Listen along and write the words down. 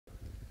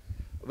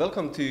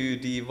Welcome to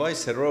the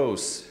Weiße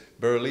Rose,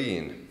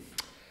 Berlin.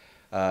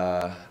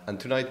 And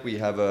tonight we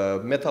have a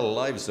Metal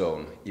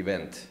LiveZone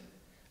event.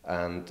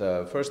 And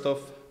first off,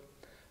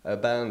 a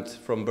band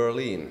from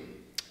Berlin,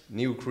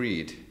 New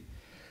Creed.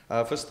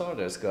 For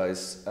starters,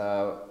 guys,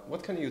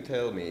 what can you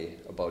tell me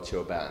about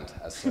your band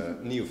as a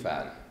new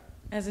fan?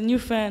 As a new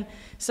fan,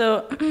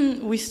 so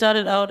we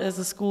started out as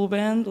a school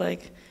band,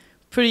 like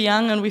pretty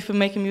young, and we've been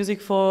making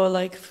music for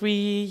like 3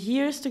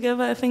 years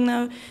together, I think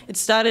now. It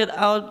started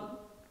out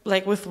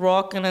like with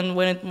rock, and then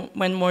when it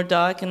went more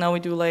dark, and now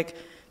we do like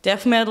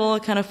death metal,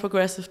 kind of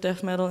progressive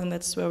death metal, and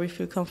that's where we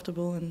feel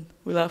comfortable, and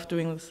we love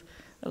doing this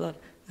a lot.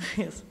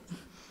 Yes.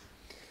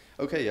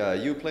 Okay,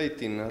 you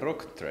played in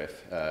Rocktreff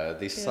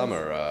this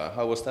summer.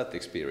 How was that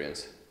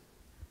experience?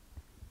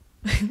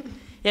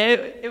 Yeah,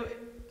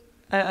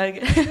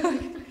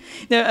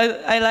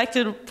 I liked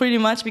it pretty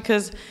much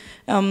because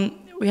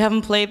we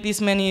haven't played these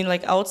many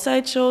like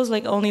outside shows,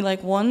 like only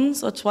like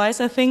once or twice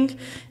I think,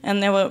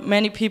 and there were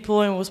many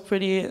people, and it was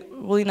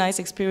really nice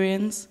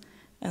experience.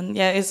 And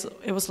yeah,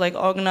 it was like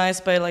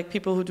organized by like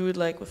people who do it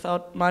like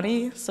without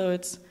money, so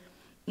it's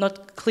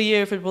not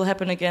clear if it will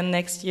happen again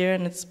next year,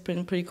 and it's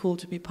been pretty cool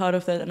to be part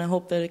of that, and I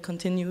hope that it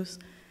continues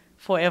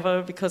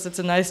forever because it's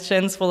a nice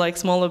chance for like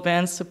smaller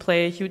bands to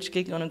play a huge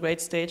gig on a great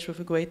stage with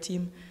a great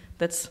team.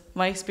 That's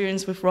my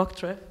experience with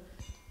Rocktreff.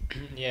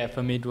 Yeah,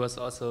 for me it was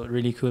also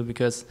really cool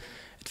because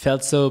it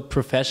felt so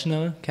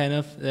professional, kind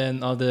of,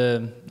 and all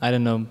the, I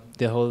don't know,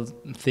 the whole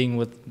thing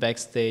with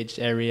backstage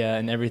area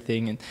and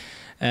everything,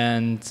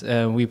 and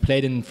we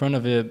played in front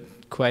of a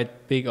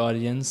quite big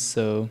audience,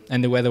 so,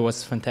 and the weather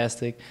was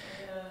fantastic,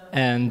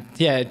 and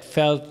yeah, it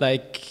felt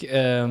like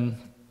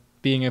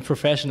being a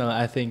professional,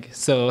 I think.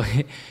 So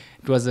it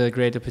was a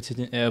great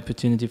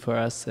opportunity for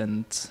us,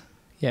 and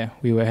yeah,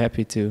 we were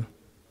happy to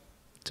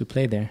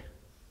play there.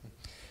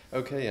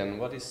 Okay, and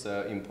what is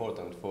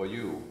important for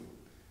you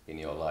in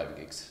your live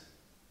gigs?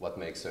 What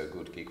makes a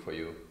good gig for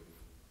you?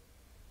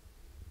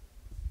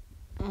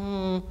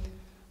 I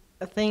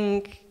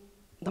think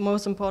the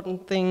most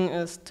important thing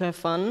is to have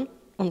fun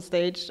on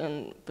stage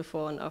and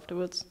before and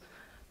afterwards.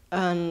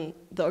 And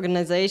the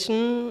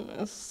organization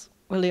is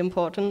really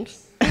important.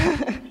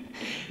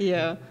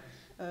 Yeah.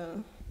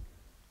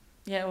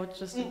 Yeah, I would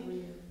just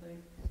agree.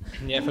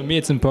 Yeah, for me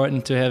it's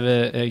important to have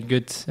a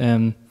good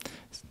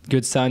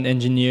sound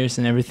engineers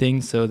and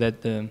everything, so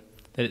that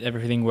that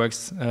everything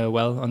works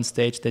well on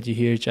stage, that you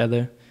hear each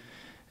other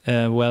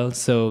well.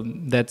 So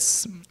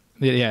that's,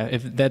 yeah,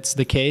 if that's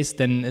the case,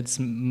 then it's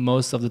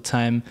most of the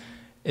time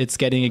it's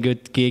getting a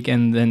good gig,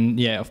 and then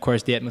yeah, of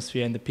course the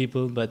atmosphere and the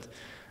people. But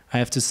I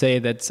have to say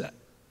that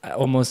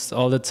almost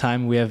all the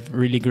time we have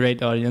really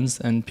great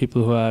audience and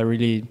people who are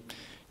really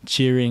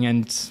cheering,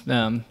 and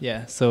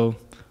yeah, so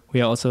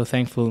we are also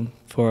thankful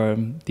for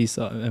these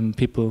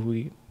people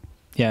we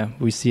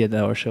see at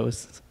our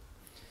shows.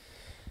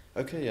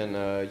 Okay,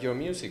 and your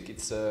music,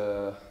 it's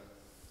an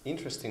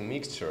interesting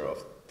mixture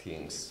of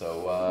things.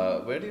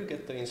 So where do you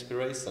get the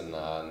inspiration,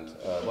 and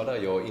what are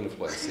your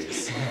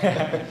influences?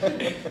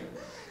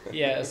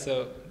 Yeah,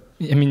 so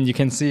I mean, you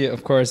can see,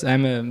 of course,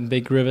 I'm a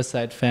big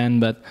Riverside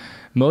fan, but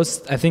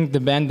I think the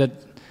band that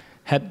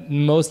had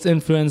most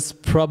influence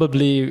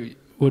probably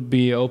would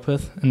be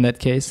Opeth in that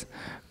case.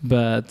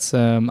 But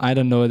I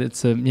don't know,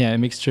 it's a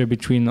mixture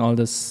between all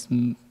this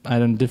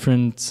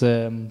different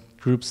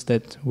groups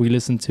that we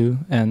listen to,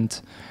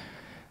 and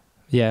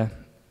yeah,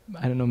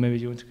 I don't know, maybe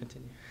you want to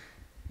continue.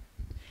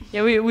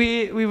 Yeah,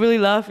 we really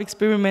love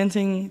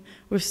experimenting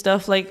with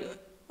stuff. Like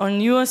our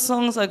newer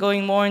songs are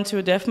going more into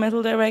a death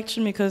metal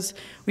direction because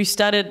we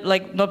started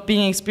like not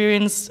being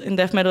experienced in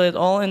death metal at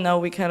all, and now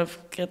we kind of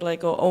get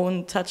like our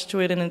own touch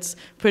to it, and it's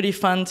pretty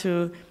fun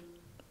to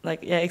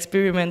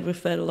experiment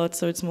with that a lot.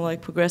 So it's more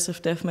like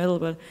progressive death metal,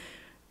 but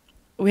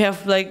we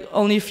have like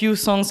only a few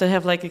songs that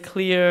have like a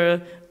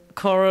clear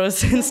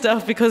chorus and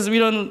stuff because we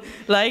don't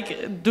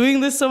like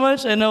doing this so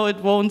much. I know it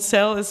won't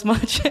sell as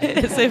much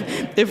as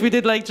if we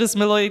did like just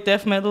melodic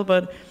death metal,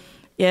 but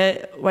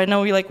yeah, right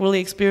now we like really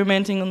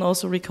experimenting and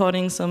also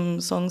recording some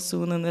songs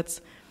soon, and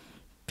that's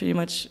pretty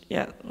much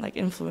like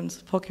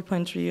influence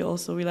Porcupine Tree.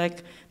 Also, we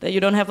like that you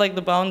don't have like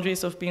the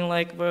boundaries of being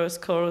like verse,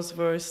 chorus,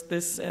 verse,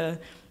 this.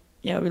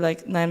 Yeah, we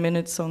like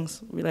 9-minute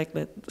songs. We like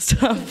that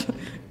stuff.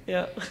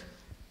 Yeah.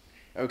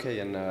 Okay,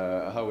 and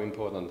how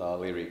important are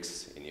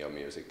lyrics in your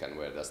music, and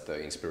where does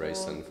the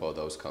inspiration for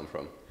those come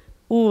from?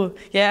 Ooh,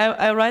 yeah,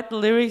 I write the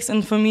lyrics,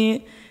 and for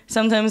me,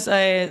 sometimes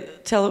I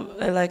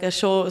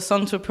show a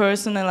song to a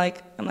person, and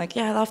I'm like,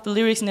 yeah, I love the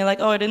lyrics, and they're like,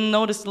 oh, I didn't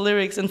notice the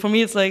lyrics, and for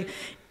me, it's like,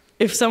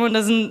 if someone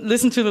doesn't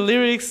listen to the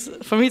lyrics,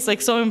 for me, it's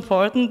like so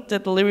important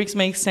that the lyrics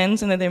make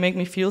sense and that they make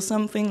me feel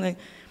something. Like,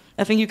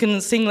 I think you can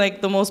sing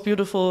like the most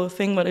beautiful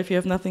thing, but if you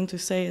have nothing to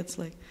say, it's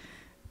like,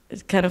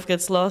 it kind of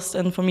gets lost.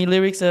 And for me,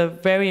 lyrics are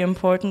very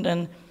important,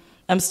 and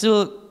I'm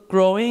still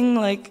growing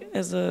like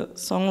as a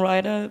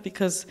songwriter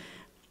because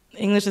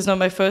English is not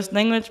my first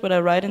language, but I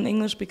write in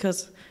English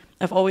because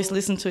I've always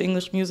listened to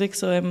English music,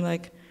 so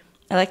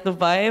I like the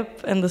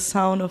vibe and the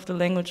sound of the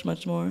language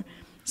much more.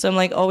 So I'm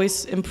like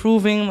always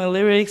improving my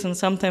lyrics, and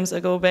sometimes I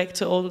go back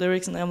to old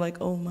lyrics and I'm like,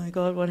 oh my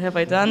god, what have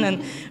I done?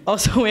 And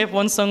also we have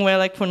one song where I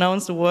like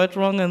pronounce the word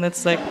wrong, and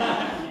that's like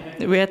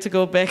we had to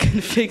go back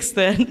and fix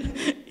that.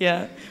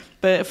 Yeah,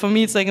 but for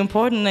me it's like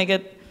important. I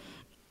get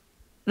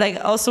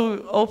like also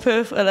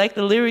Opeth, I like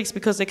the lyrics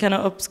because they're kind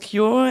of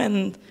obscure,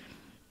 and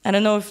I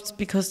don't know if it's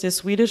because they're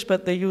Swedish,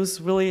 but they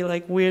use really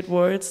like weird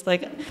words.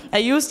 Like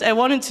I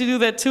wanted to do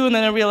that too, and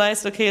then I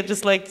realized, okay, I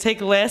just like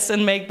take less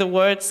and make the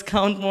words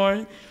count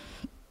more.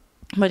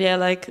 But yeah,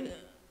 like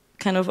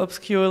kind of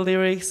obscure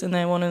lyrics, and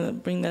I want to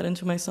bring that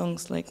into my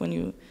songs. Like when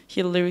you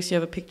hear the lyrics, you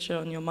have a picture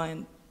on your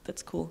mind.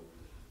 That's cool.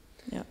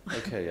 Yeah.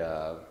 Okay,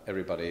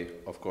 everybody,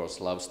 of course,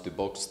 loves to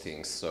box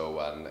things, so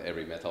and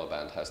every metal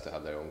band has to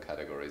have their own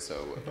category. So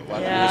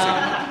what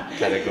music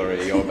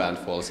category your band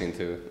falls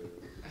into?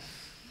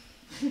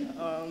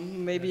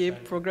 Maybe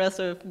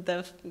progressive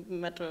death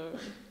metal.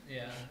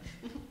 Yeah.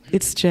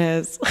 It's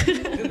jazz.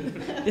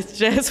 It's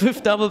jazz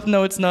with double.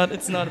 No, it's not.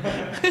 It's not.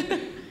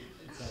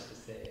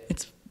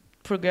 It's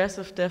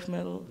progressive death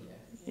metal.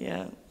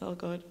 Yeah. Oh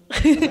god.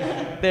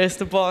 There's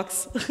the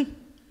box.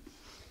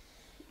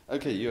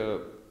 Okay,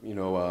 you're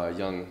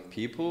young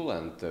people,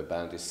 and the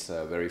band is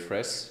very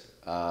fresh.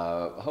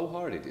 How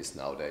hard it is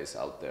nowadays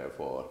out there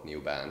for new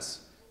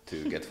bands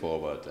to get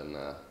forward and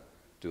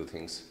do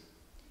things?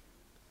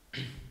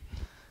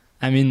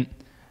 I mean,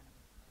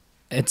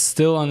 it's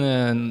still on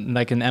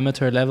an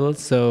amateur level,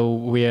 so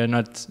we are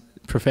not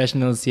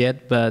professionals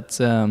yet. But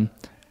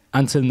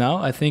until now,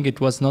 I think it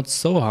was not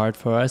so hard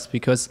for us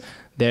because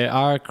there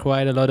are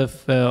quite a lot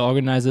of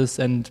organizers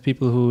and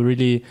people who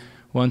really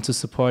want to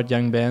support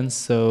young bands.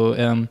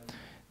 So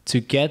to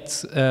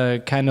get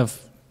kind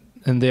of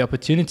the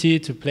opportunity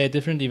to play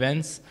different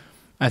events,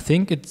 I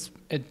think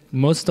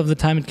most of the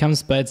time it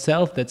comes by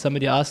itself that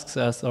somebody asks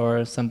us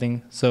or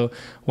something. So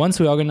once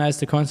we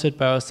organized the concert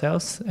by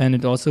ourselves, and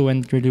it also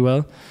went really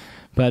well.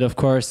 But of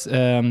course,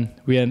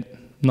 we are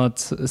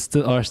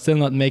still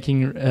not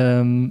making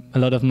a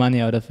lot of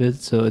money out of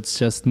it. So it's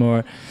just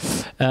more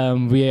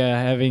we are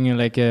having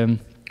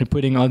we're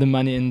putting all the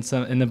money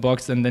in a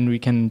box, and then we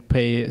can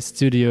pay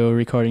studio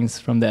recordings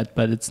from that.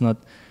 But it's not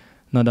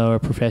our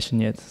profession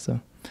yet. So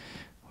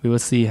we will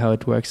see how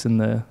it works in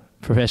the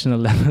professional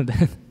level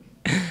then.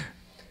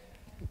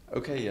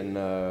 Okay, and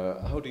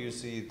how do you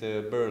see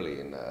the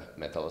Berlin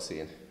metal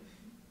scene?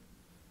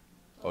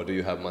 Or do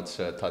you have much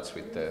touch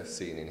with the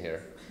scene in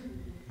here?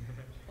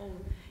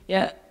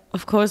 Yeah,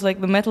 of course, like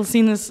the metal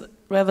scene is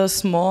rather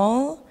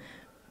small,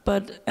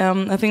 but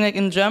I think like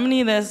in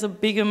Germany there's a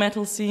bigger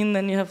metal scene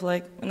than you have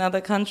like in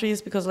other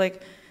countries, because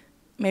like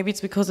maybe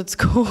it's because it's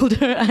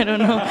colder, I don't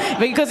know.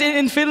 Because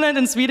in Finland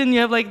and Sweden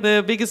you have like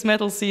the biggest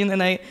metal scene,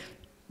 and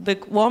the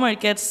warmer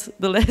it gets,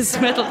 the less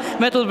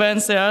metal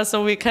bands there are.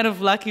 So we're kind of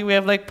lucky. We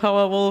have like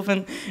Powerwolf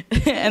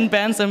and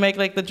bands that make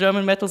like the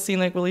German metal scene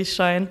like really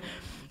shine.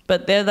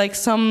 But there are like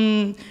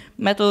some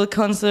metal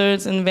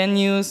concerts and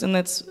venues, and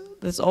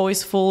that's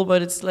always full.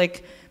 But it's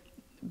like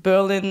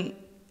Berlin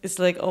is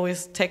like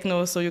always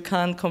techno, so you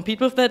can't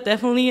compete with that,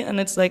 definitely. And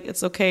it's like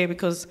it's okay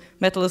because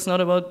metal is not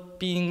about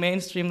being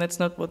mainstream. That's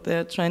not what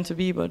they're trying to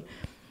be. But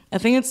I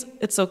think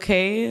it's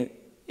okay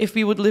if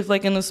we would live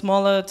like in a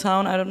smaller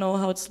town. I don't know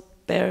how it's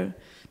there.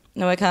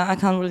 No, I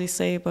can't really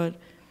say, but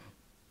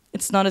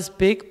it's not as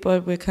big,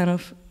 but we're kind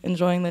of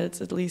enjoying that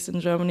it's at least in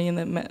Germany, and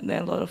there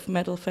are a lot of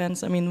metal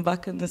fans. I mean,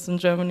 Wacken is in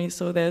Germany,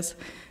 so there's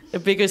a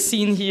bigger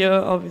scene here,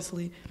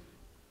 obviously.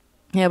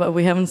 Yeah, but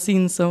we haven't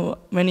seen so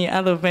many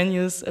other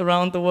venues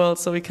around the world,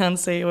 so we can't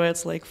say where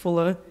it's like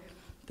fuller.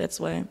 That's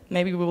why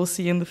maybe we will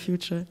see in the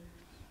future.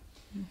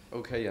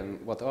 Okay, and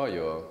what are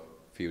your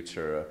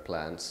future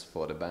plans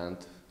for the band?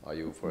 Are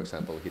you, for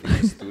example, hitting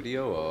the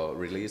studio or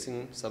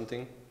releasing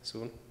something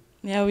soon?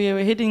 Yeah, we are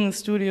hitting the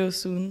studio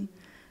soon.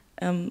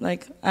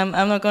 Like I'm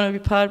not gonna be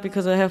part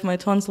because I have my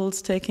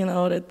tonsils taken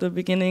out at the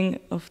beginning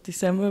of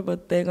December,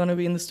 but they're gonna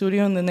be in the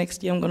studio, and the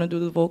next year I'm gonna do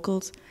the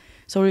vocals.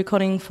 So we're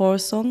recording 4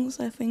 songs,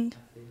 I think.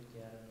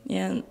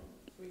 Yeah.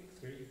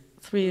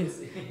 3.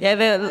 Yeah.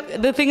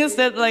 The thing is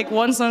that like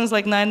one song is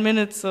like 9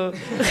 minutes, so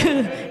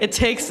it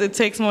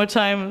takes more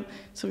time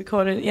to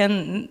record it. Yeah,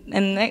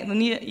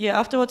 and yeah,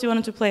 afterwards you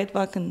wanted to play at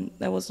Wacken.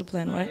 That was the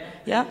plan, right?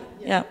 Yeah.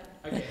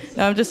 Okay.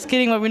 No, I'm just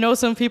kidding, but we know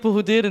some people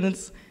who did, and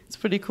it's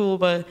pretty cool.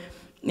 But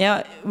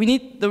yeah, we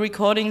need the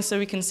recording so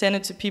we can send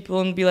it to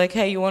people and be like,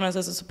 hey, you want us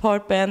as a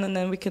support band, and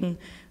then we can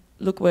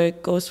look where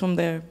it goes from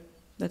there.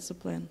 That's the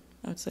plan,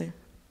 I would say.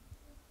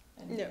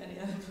 Yeah.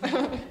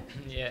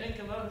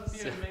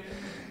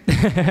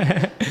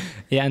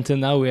 Yeah, until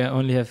now we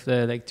only have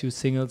like 2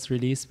 singles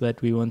released,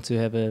 but we want to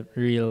have a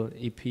real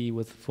EP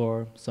with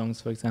 4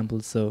 songs, for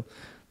example. So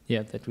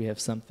yeah, that we have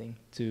something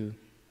to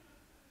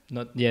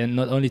not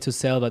only to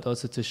sell but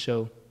also to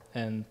show.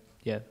 And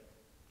yeah,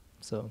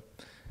 so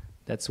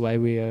that's why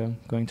we are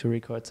going to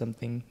record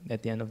something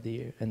at the end of the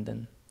year, and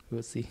then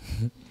we'll see.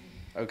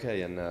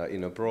 Okay, and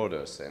in a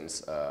broader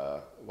sense,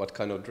 what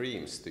kind of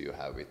dreams do you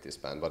have with this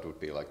band? What would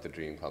be like the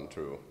dream come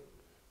true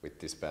with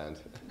this band?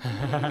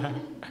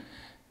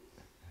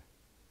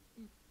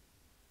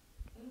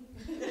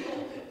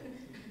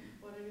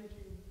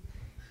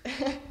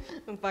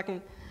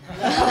 Fucking.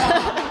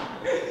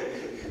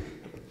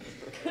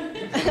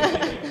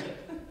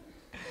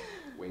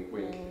 Wink,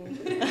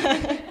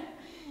 wink.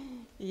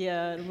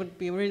 Yeah, it would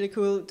be really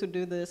cool to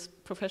do this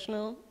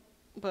professional,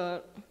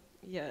 but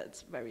yeah,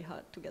 it's very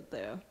hard to get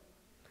there.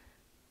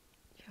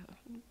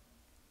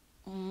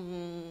 Yeah.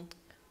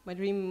 My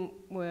dream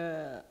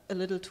were a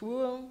little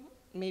tour,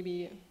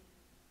 maybe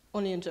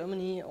only in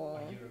Germany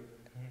or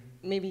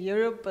maybe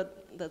Europe,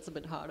 but that's a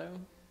bit harder.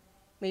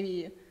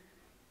 Maybe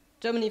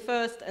Germany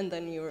first and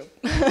then Europe.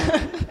 And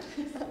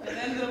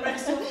then the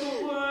rest of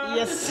the world.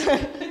 Yes.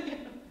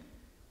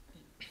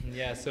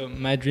 Yeah, so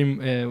my dream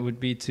would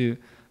be to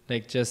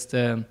like just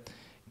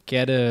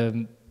get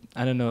a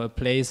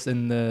place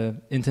in the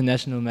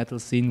international metal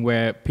scene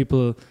where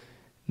people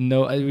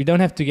know. We don't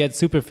have to get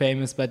super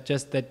famous, but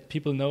just that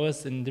people know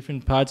us in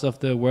different parts of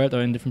the world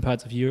or in different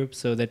parts of Europe,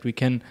 so that we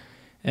can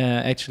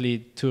actually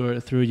tour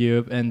through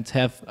Europe and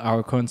have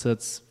our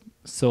concerts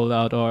sold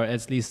out, or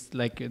at least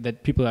like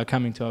that people are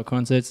coming to our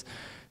concerts,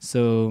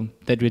 so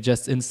that we're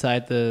just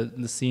inside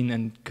the scene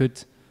and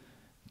could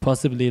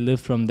possibly live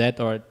from that,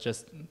 or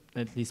just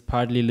at least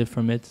partly live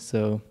from it.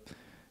 So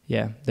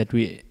yeah, that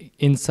we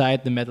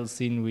inside the metal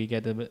scene we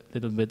get a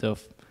little bit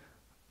of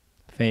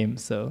fame.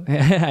 So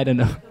I don't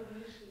know.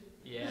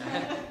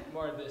 Yeah,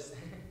 more of this.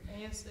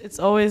 It's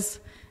always,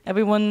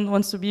 everyone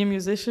wants to be a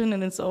musician,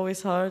 and it's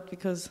always hard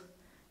because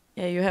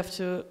yeah, you have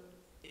to,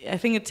 I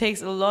think it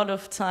takes a lot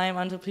of time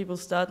until people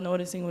start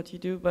noticing what you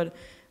do, but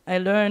I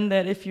learned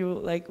that if you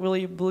like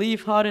really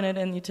believe hard in it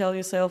and you tell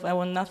yourself I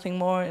want nothing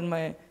more in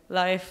my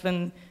life,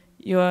 then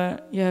you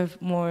have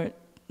more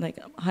like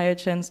higher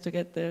chance to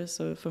get there.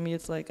 So for me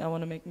it's like I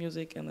want to make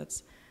music, and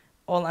that's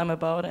all I'm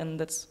about, and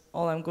that's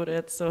all I'm good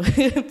at, so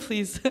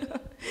please.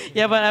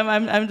 Yeah, but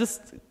I'm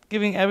just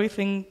giving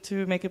everything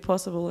to make it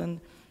possible, and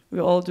we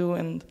all do,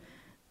 and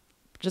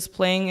just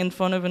playing in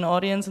front of an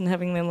audience and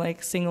having them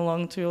like sing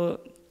along to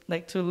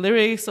like to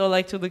lyrics or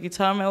like to the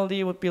guitar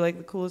melody would be like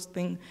the coolest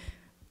thing.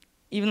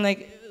 Even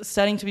like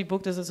starting to be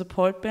booked as a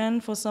support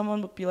band for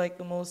someone would be like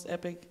the most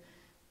epic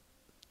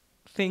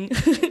thing.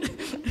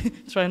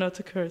 Try not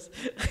to curse.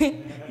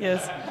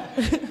 Yes.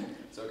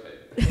 It's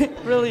okay.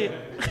 Really.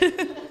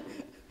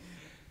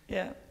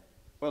 Yeah.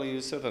 Well,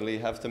 you certainly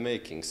have the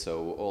making,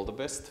 so all the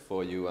best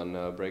for you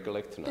and Break a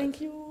Leg tonight.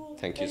 Thank you.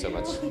 Thank you so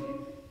much.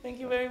 Thank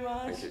you very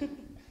much. Thank you.